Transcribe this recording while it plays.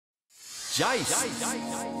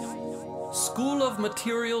JAIST, School of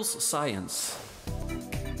Materials Science.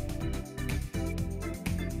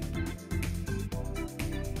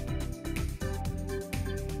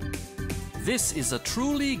 This is a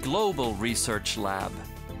truly global research lab.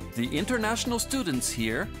 The international students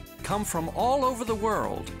here come from all over the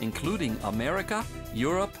world, including America,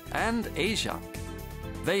 Europe, and Asia.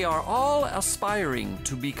 They are all aspiring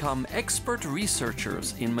to become expert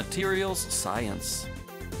researchers in materials science.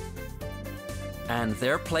 And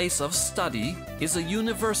their place of study is a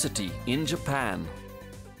university in Japan.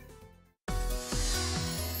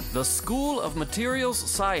 The School of Materials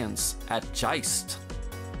Science at JAIST.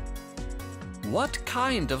 What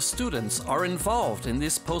kind of students are involved in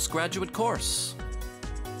this postgraduate course?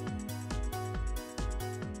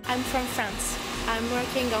 I'm from France. I'm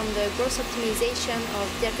working on the growth optimization of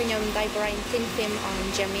diaconium diborane thin film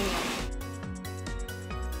on germanium.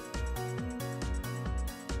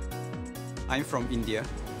 I'm from India.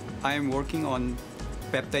 I am working on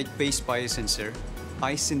peptide-based biosensor.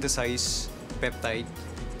 I synthesize peptide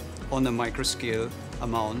on a microscale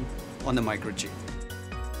amount on a microchip.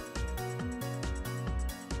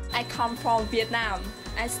 I come from Vietnam.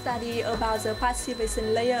 I study about the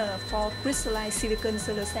passivation layer for crystallized silicon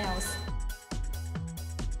solar cells.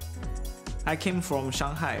 I came from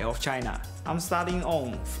Shanghai of China. I'm studying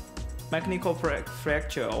on mechanical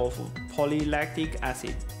fracture of polylactic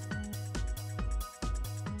acid.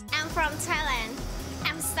 I'm from Thailand.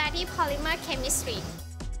 I'm studying polymer chemistry.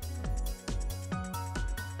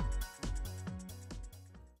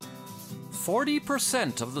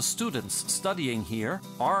 %40 of the students studying here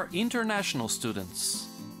are international students.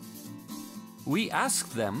 We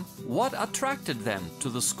asked them what attracted them to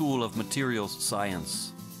the School of Materials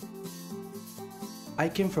Science. I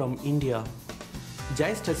came from India.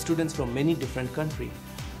 JAIST has students from many different countries,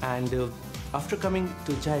 and after coming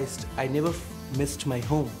to JAIST, I never missed my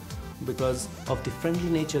home because of the friendly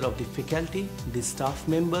nature of the faculty, the staff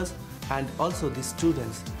members, and also the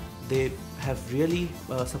students. They have really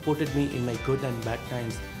supported me in my good and bad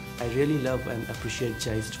times. I really love and appreciate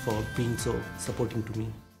JAIST for being so supporting to me.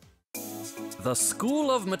 The School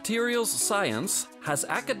of Materials Science has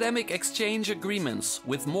academic exchange agreements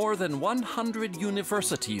with more than 100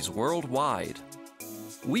 universities worldwide.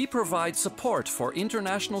 We provide support for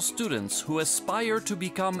international students who aspire to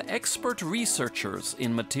become expert researchers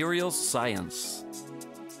in materials science.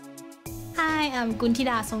 Hi, I'm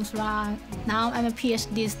Kuntida Songsra. Now I'm a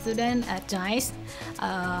PhD student at JAIST.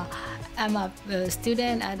 I'm a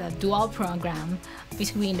student at a dual program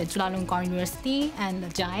between the Chulalongkorn University and the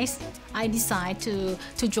JAIST. I decided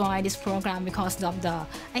to join this program because of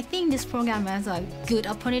I think this program has a good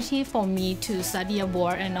opportunity for me to study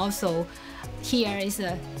abroad, and also here is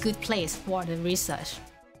a good place for the research.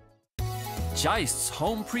 JAIST's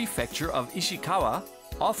home prefecture of Ishikawa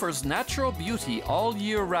offers natural beauty all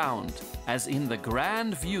year round, as in the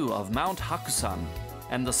grand view of Mount Hakusan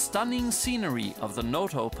and the stunning scenery of the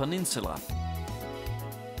Noto Peninsula.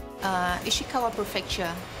 Ishikawa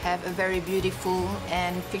Prefecture have a very beautiful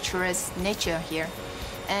and picturesque nature here,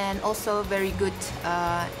 and also very good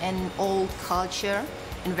and old culture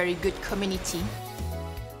and very good community.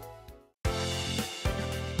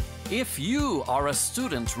 If you are a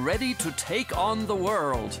student ready to take on the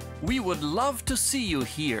world, we would love to see you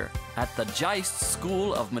here at the JAIST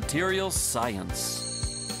School of Materials Science.